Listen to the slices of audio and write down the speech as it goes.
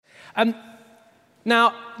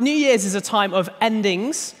Now, New Year's is a time of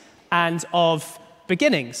endings and of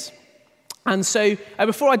beginnings. And so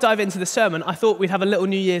before I dive into the sermon, I thought we'd have a little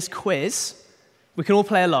New Year's quiz. We can all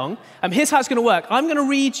play along. Here's how it's going to work. I'm going to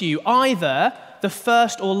read you either the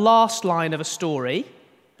first or last line of a story,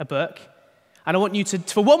 a book, and I want you to,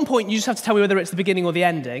 for one point, you just have to tell me whether it's the beginning or the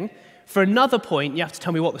ending. For another point, you have to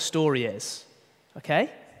tell me what the story is. Okay?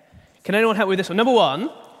 Can anyone help me with this one? Number one,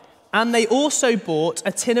 and they also bought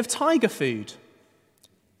a tin of tiger food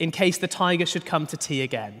in case the tiger should come to tea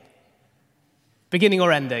again. Beginning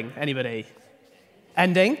or ending? Anybody?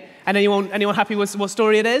 Ending. And anyone happy with what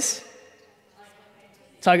story it is?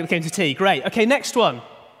 Tiger that came to tea. Great. Okay, next one.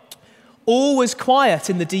 All was quiet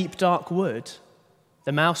in the deep, dark wood.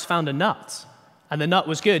 The mouse found a nut, and the nut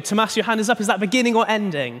was good. Tomas, your hand is up. Is that beginning or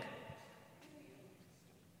ending?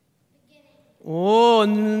 Oh,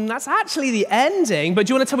 that's actually the ending. But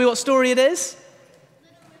do you want to tell me what story it is?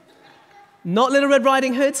 Not Little Red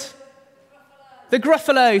Riding Hood? The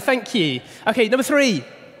Gruffalo, thank you. Okay, number three.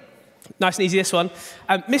 Nice and easy, this one.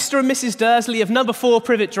 Mr. and Mrs. Dursley of number 4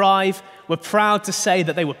 Privet Drive were proud to say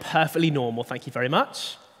that they were perfectly normal. Thank you very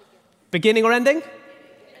much. Beginning or ending?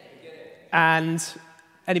 And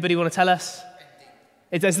anybody want to tell us?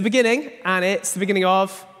 It's the beginning, and it's the beginning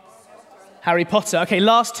of Harry Potter. Okay,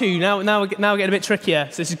 last two. Now we're getting a bit trickier.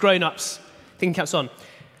 So this is grown-ups. Thinking caps on.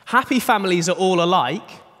 Happy families are all alike.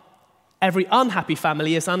 Every unhappy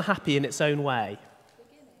family is unhappy in its own way.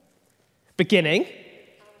 Beginning.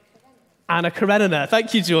 Anna Karenina.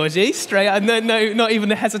 Thank you, Georgie. Straight. No, not even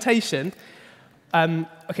the hesitation.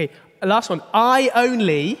 Okay, last one. I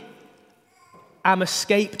only am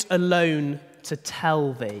escaped alone to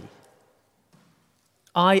tell thee.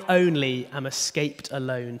 I only am escaped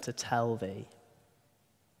alone to tell thee.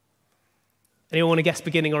 Anyone want to guess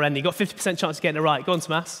beginning or ending? You've got 50% chance of getting it right. Go on,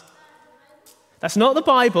 Tomas. That's not the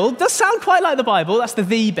Bible. It does sound quite like the Bible. That's the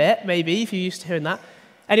 "the" bit, maybe, if you're used to hearing that.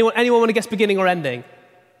 Anyone want to guess beginning or ending?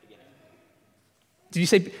 Did you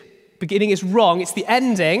say beginning is wrong? It's the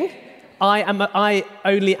ending. I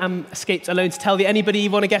only am escaped alone to tell thee. Anybody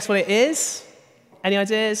want to guess what it is? Any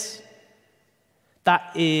ideas?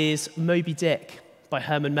 That is Moby Dick by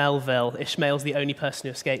Herman Melville. Ishmael's the only person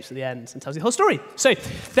who escapes at the end and tells you the whole story. So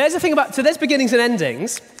there's beginnings and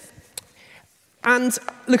endings. And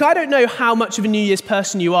look, I don't know how much of a New Year's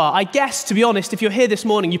person you are. I guess, to be honest, if you're here this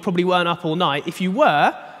morning, you probably weren't up all night. If you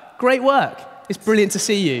were, great work. It's brilliant to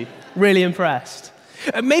see you. Really impressed.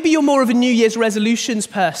 Maybe you're more of a New Year's resolutions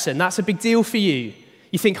person. That's a big deal for you.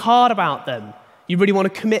 You think hard about them. You really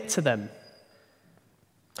want to commit to them.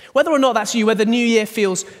 Whether or not that's you, whether New Year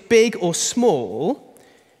feels big or small,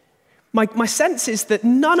 my sense is that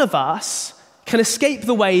none of us can escape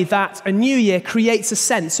the way that a new year creates a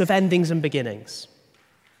sense of endings and beginnings.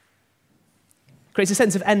 Creates a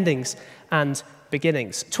sense of endings and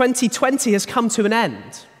beginnings. 2020 has come to an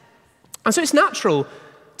end. And so it's natural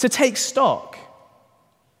to take stock,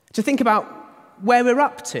 to think about where we're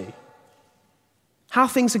up to, how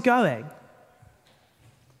things are going.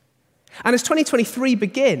 And as 2023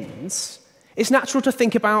 begins, it's natural to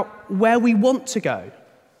think about where we want to go,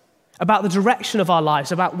 about the direction of our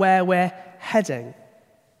lives, about where we're heading.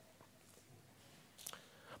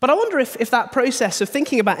 But I wonder if that process of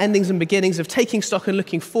thinking about endings and beginnings, of taking stock and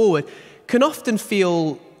looking forward, can often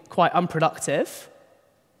feel quite unproductive,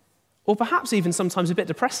 or perhaps even sometimes a bit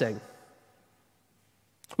depressing.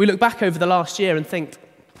 We look back over the last year and think,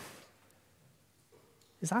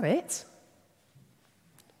 is that it?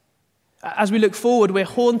 As we look forward, we're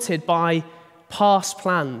haunted by past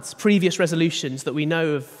plans, previous resolutions that we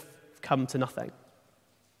know have come to nothing.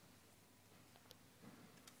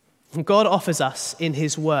 And God offers us in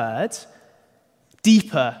his word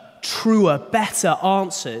deeper, truer, better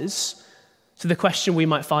answers to the question we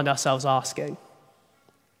might find ourselves asking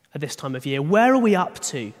at this time of year. Where are we up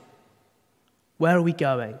to? Where are we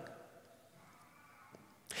going?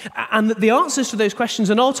 And the answers to those questions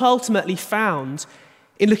are not ultimately found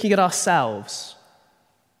in looking at ourselves,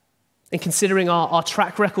 in considering our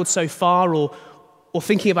track record so far, or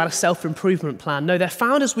thinking about a self-improvement plan. No, they're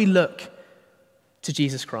found as we look to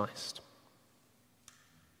Jesus Christ.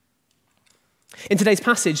 In today's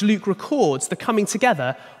passage, Luke records the coming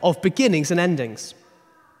together of beginnings and endings.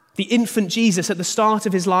 The infant Jesus at the start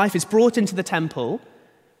of his life is brought into the temple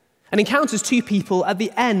and encounters two people at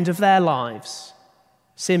the end of their lives,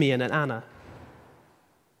 Simeon and Anna.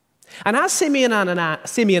 And as Simeon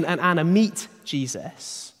and Anna meet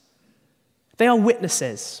Jesus, they are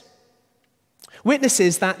witnesses.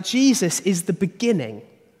 Witnesses that Jesus is the beginning.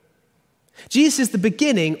 Jesus is the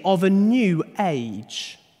beginning of a new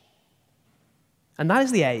age. And that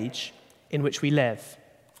is the age in which we live.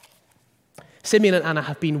 Simeon and Anna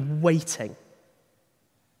have been waiting.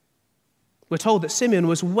 We're told that Simeon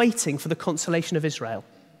was waiting for the consolation of Israel.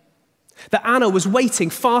 That Anna was waiting,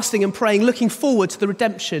 fasting and praying, looking forward to the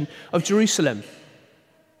redemption of Jerusalem.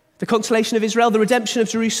 The consolation of Israel, the redemption of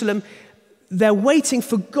Jerusalem, they're waiting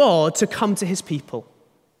for God to come to his people.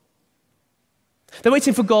 They're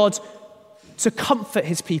waiting for God to comfort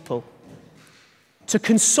his people, to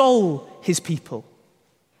console his people,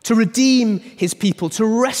 to redeem his people, to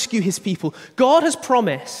rescue his people. God had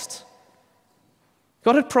promised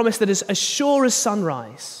that as sure as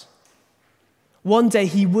sunrise, one day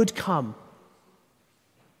he would come.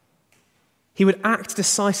 He would act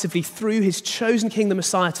decisively through his chosen king, the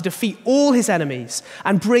Messiah, to defeat all his enemies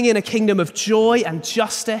and bring in a kingdom of joy and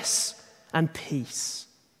justice and peace.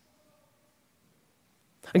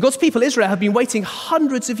 And God's people, Israel, have been waiting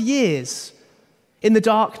hundreds of years in the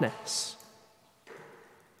darkness.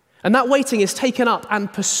 And that waiting is taken up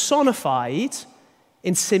and personified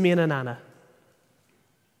in Simeon and Anna.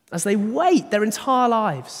 As they wait their entire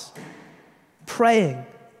lives, praying,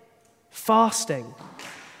 fasting,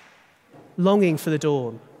 longing for the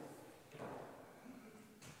dawn.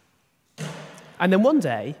 And then one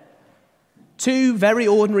day, two very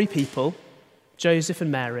ordinary people, Joseph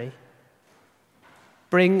and Mary,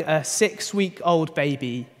 bring a 6-week-old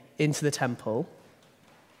baby into the temple,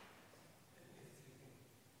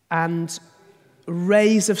 and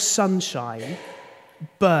rays of sunshine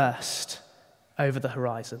burst over the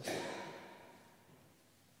horizon.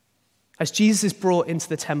 As Jesus is brought into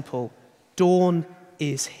the temple, dawn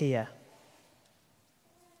is here.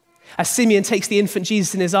 As Simeon takes the infant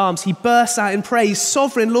Jesus in his arms, he bursts out in praise,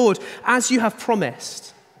 "Sovereign Lord, as you have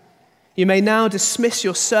promised, you may now dismiss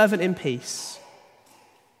your servant in peace.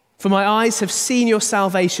 For my eyes have seen your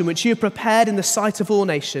salvation, which you have prepared in the sight of all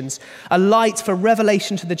nations, a light for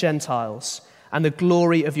revelation to the Gentiles and the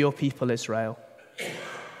glory of your people Israel."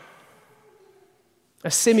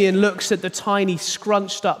 As Simeon looks at the tiny,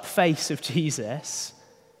 scrunched-up face of Jesus,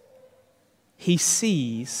 he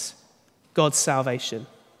sees God's salvation.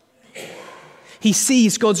 He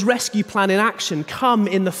sees God's rescue plan in action come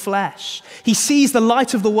in the flesh. He sees the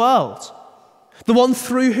light of the world, the one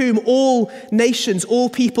through whom all nations, all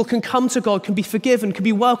people can come to God, can be forgiven, can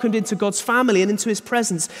be welcomed into God's family and into his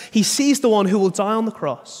presence. He sees the one who will die on the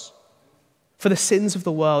cross for the sins of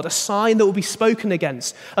the world, a sign that will be spoken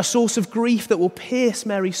against, a source of grief that will pierce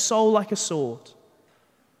Mary's soul like a sword.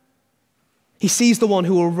 He sees the one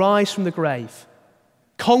who will rise from the grave,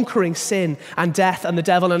 conquering sin and death and the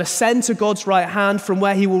devil, and ascend to God's right hand, from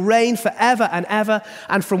where he will reign forever and ever,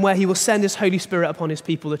 and from where he will send his Holy Spirit upon his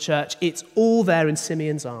people, the church. It's all there in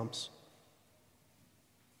Simeon's arms.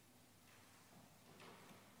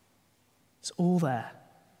 It's all there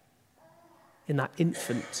in that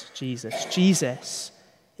infant Jesus. Jesus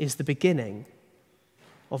is the beginning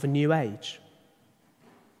of a new age.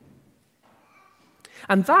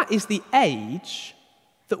 And that is the age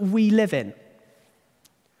that we live in.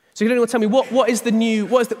 So can anyone tell me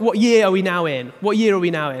what year are we now in? What year are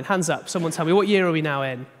we now in? Hands up, someone tell me, what year are we now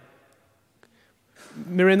in?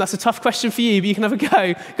 Miriam, that's a tough question for you, but you can have a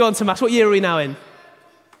go. Go on, Tomas, what year are we now in?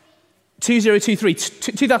 2023,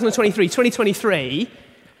 2023,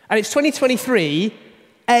 and it's 2023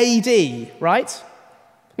 AD, right?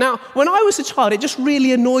 Now, when I was a child, it just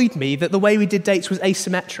really annoyed me that the way we did dates was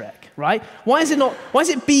asymmetric, right? Why is it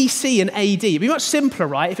BC and AD? It'd be much simpler,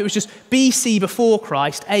 right, if it was just BC before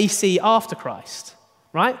Christ, AC after Christ,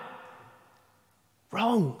 right?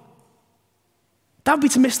 Wrong. That would be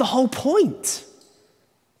to miss the whole point.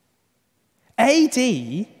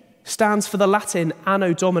 AD stands for the Latin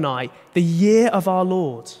Anno Domini, the year of our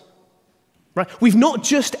Lord. Right? We've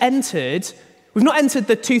not entered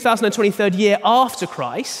the 2023rd year after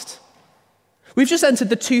Christ. We've just entered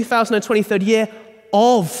the 2023rd year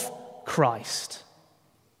of Christ,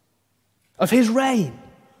 of his reign,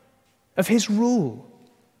 of his rule.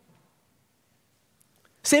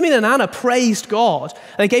 Simeon and Anna praised God.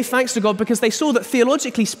 They gave thanks to God because they saw that,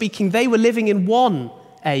 theologically speaking, they were living in 1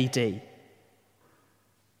 AD.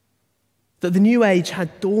 That the new age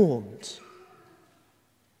had dawned.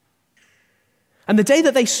 And the day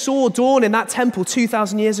that they saw dawn in that temple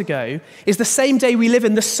 2,000 years ago is the same day we live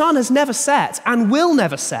in. The sun has never set and will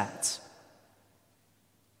never set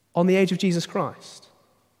on the age of Jesus Christ.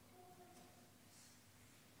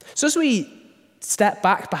 So as we step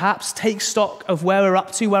back, perhaps, take stock of where we're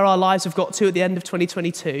up to, where our lives have got to at the end of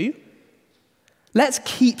 2022, let's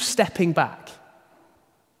keep stepping back.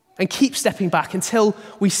 And keep stepping back until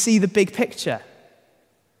we see the big picture.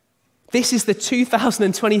 This is the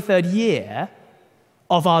 2023rd year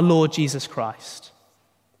of our Lord Jesus Christ.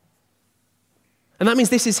 And that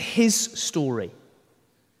means this is his story.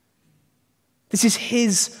 This is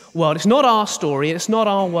his world. It's not our story, and it's not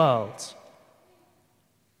our world.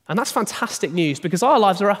 And that's fantastic news because our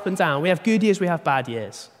lives are up and down. We have good years, we have bad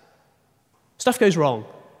years. Stuff goes wrong.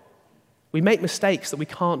 We make mistakes that we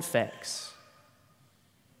can't fix.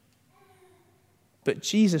 But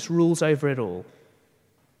Jesus rules over it all.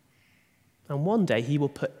 And one day he will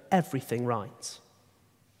put everything right.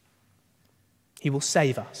 He will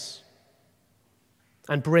save us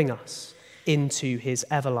and bring us into his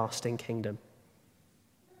everlasting kingdom.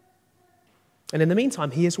 And in the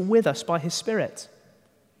meantime, he is with us by his Spirit.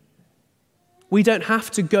 We don't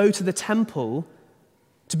have to go to the temple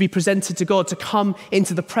to be presented to God, to come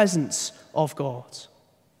into the presence of God.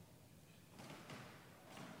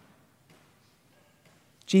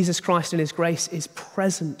 Jesus Christ in his grace is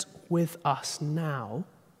present with us now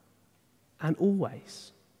and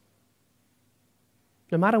always.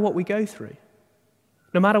 No matter what we go through,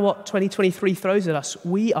 no matter what 2023 throws at us,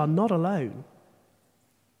 we are not alone.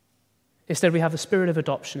 Instead, we have the Spirit of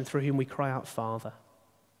adoption through whom we cry out, Father.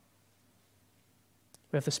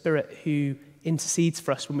 We have the Spirit who intercedes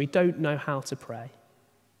for us when we don't know how to pray.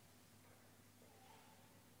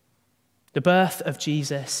 The birth of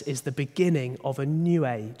Jesus is the beginning of a new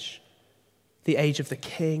age, the age of the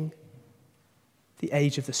King, the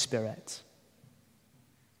age of the Spirit.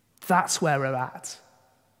 That's where we're at.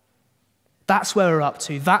 That's where we're up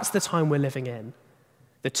to. That's the time we're living in,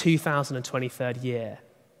 the 2023rd year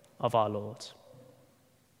of our Lord.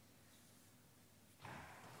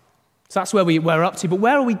 So that's where we're up to, but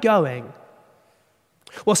where are we going?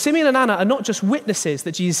 Well, Simeon and Anna are not just witnesses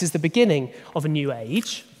that Jesus is the beginning of a new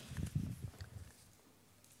age.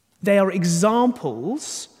 They are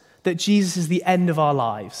examples that Jesus is the end of our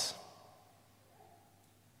lives.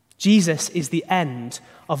 Jesus is the end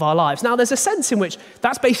of our lives. Now, there's a sense in which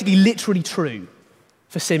that's basically literally true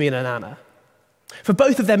for Simeon and Anna. For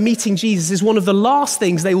both of them, meeting Jesus is one of the last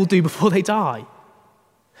things they will do before they die.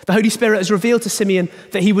 The Holy Spirit has revealed to Simeon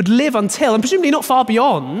that he would live until, and presumably not far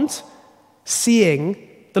beyond, seeing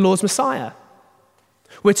the Lord's Messiah.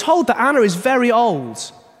 We're told that Anna is very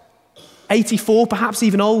old, 84, perhaps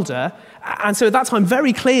even older, and so at that time,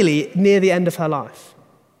 very clearly near the end of her life.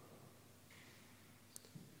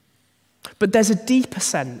 But there's a deeper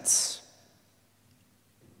sense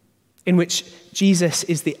in which Jesus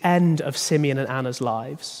is the end of Simeon and Anna's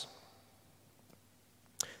lives.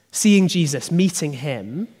 Seeing Jesus, meeting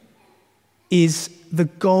him, is the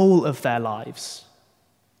goal of their lives.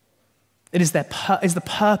 It is the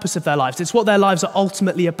purpose of their lives. It's what their lives are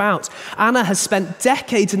ultimately about. Anna has spent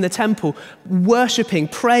decades in the temple, worshipping,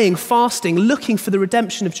 praying, fasting, looking for the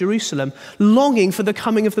redemption of Jerusalem, longing for the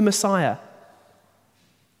coming of the Messiah.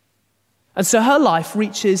 And so her life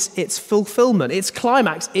reaches its fulfillment, its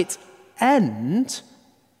climax, its end,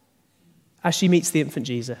 as she meets the infant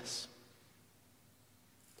Jesus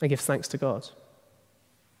and gives thanks to God.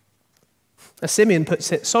 As Simeon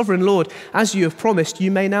puts it, Sovereign Lord, as you have promised,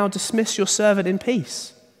 you may now dismiss your servant in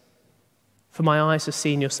peace, for my eyes have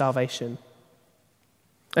seen your salvation.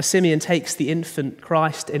 As Simeon takes the infant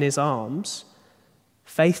Christ in his arms,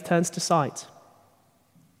 faith turns to sight.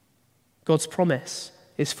 God's promise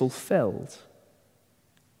is fulfilled.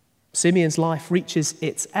 Simeon's life reaches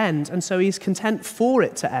its end, and so he is content for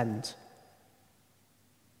it to end.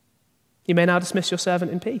 You may now dismiss your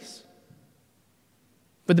servant in peace.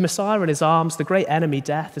 With the Messiah in his arms, the great enemy,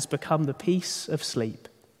 death, has become the peace of sleep.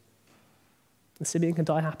 And Simeon can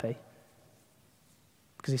die happy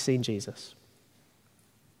because he's seen Jesus.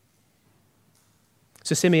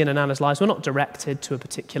 So Simeon and Anna's lives were not directed to a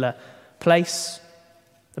particular place,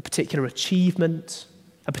 a particular achievement,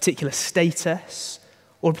 a particular status,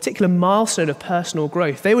 or a particular milestone of personal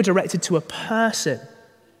growth. They were directed to a person,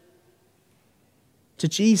 to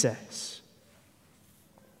Jesus.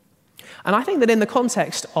 And I think that in the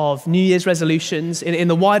context of New Year's resolutions, in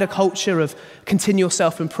the wider culture of continual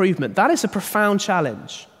self-improvement, that is a profound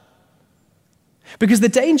challenge. Because the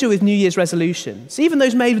danger with New Year's resolutions, even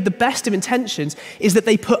those made with the best of intentions, is that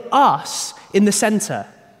they put us in the center.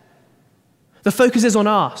 The focus is on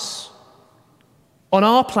us, on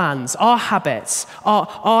our plans, our habits,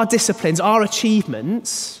 our disciplines, our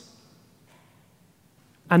achievements,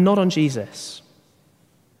 and not on Jesus.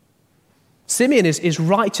 Simeon is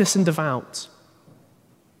righteous and devout.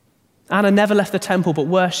 Anna never left the temple but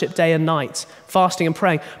worshipped day and night, fasting and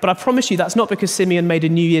praying. But I promise you that's not because Simeon made a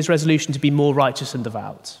New Year's resolution to be more righteous and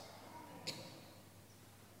devout. I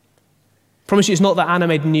promise you it's not that Anna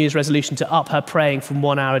made a New Year's resolution to up her praying from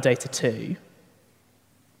 1 hour a day to 2.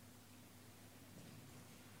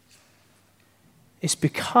 It's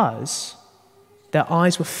because their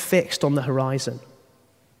eyes were fixed on the horizon.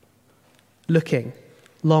 looking,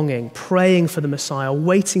 longing, praying for the Messiah,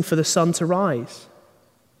 waiting for the sun to rise.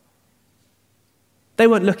 They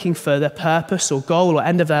weren't looking for their purpose or goal or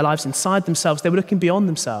end of their lives inside themselves. They were looking beyond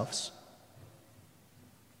themselves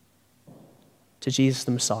to Jesus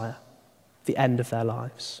the Messiah, the end of their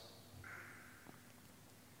lives.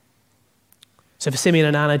 So for Simeon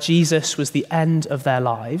and Anna, Jesus was the end of their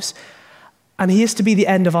lives, and he is to be the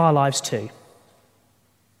end of our lives too.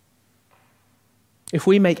 If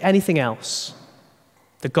we make anything else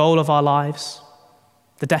the goal of our lives,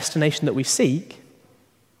 the destination that we seek,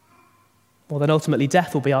 well, then ultimately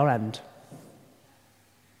death will be our end.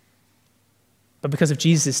 But because of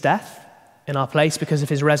Jesus' death in our place, because of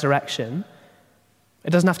his resurrection, it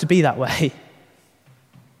doesn't have to be that way.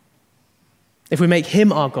 If we make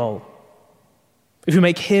him our goal, if we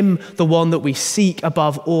make him the one that we seek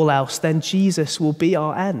above all else, then Jesus will be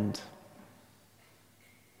our end.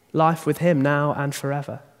 Life with him now and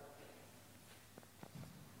forever.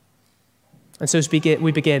 And so as we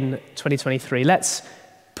begin 2023, let's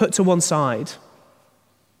put to one side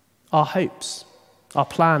our hopes, our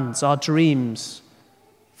plans, our dreams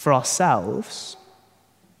for ourselves,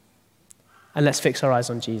 and let's fix our eyes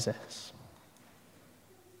on Jesus.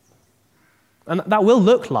 And that will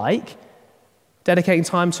look like dedicating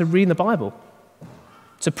time to reading the Bible,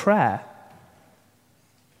 to prayer.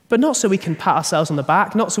 But not so we can pat ourselves on the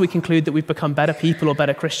back, not so we conclude that we've become better people or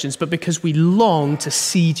better Christians, but because we long to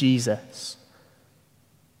see Jesus.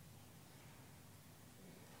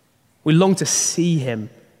 We long to see him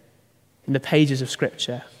in the pages of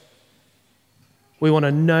Scripture. We want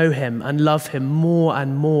to know him and love him more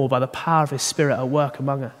and more by the power of his Spirit at work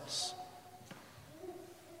among us.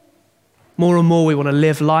 More and more we want to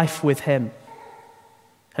live life with him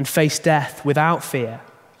and face death without fear,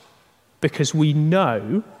 because we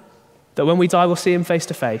know that when we die we'll see him face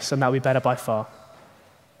to face, and that'll be better by far.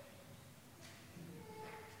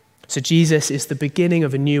 So Jesus is the beginning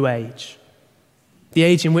of a new age, the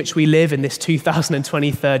age in which we live in this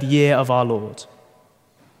 2023rd year of our Lord.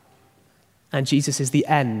 And Jesus is the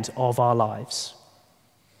end of our lives,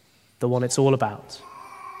 the one it's all about,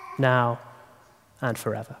 now and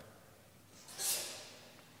forever.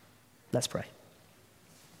 Let's pray.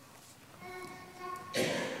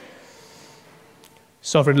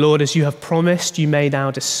 Sovereign Lord, as you have promised, you may now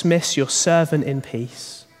dismiss your servant in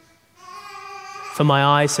peace. For my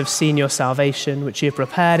eyes have seen your salvation, which you have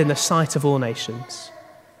prepared in the sight of all nations,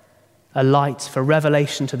 a light for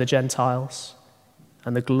revelation to the Gentiles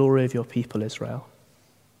and the glory of your people Israel.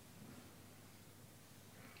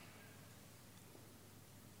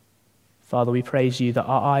 Father, we praise you that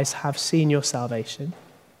our eyes have seen your salvation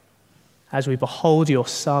as we behold your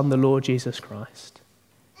Son, the Lord Jesus Christ,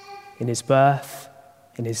 in his birth,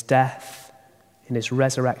 in his death, in his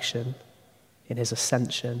resurrection, in his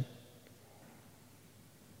ascension.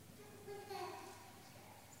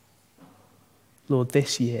 Lord,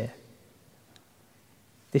 this year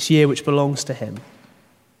which belongs to him,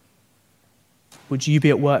 would you be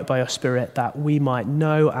at work by your Spirit that we might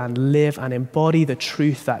know and live and embody the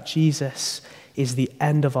truth that Jesus is the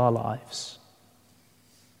end of our lives,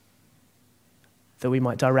 that we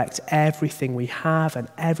might direct everything we have and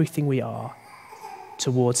everything we are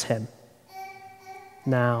towards him,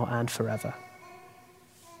 now and forever.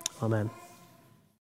 Amen.